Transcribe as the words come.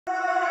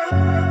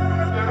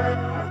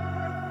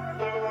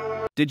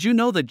Did you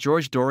know that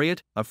Georges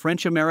Doriot, a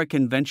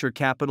French-American venture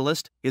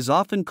capitalist, is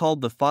often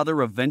called the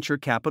father of venture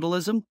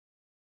capitalism?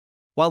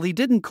 While he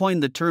didn't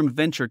coin the term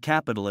venture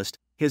capitalist,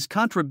 his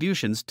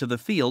contributions to the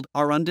field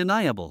are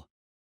undeniable.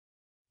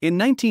 In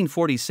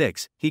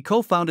 1946, he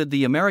co-founded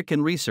the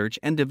American Research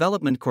and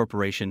Development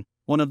Corporation,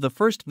 one of the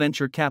first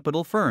venture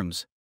capital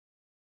firms.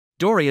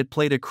 Doriot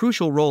played a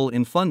crucial role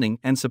in funding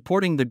and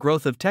supporting the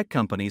growth of tech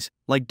companies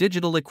like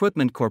Digital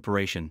Equipment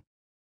Corporation.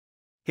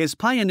 His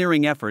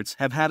pioneering efforts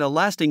have had a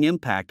lasting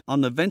impact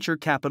on the venture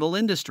capital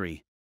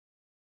industry.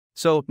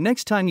 So,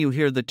 next time you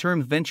hear the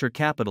term venture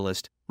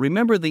capitalist,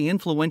 remember the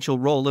influential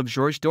role of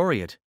Georges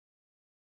Doriot.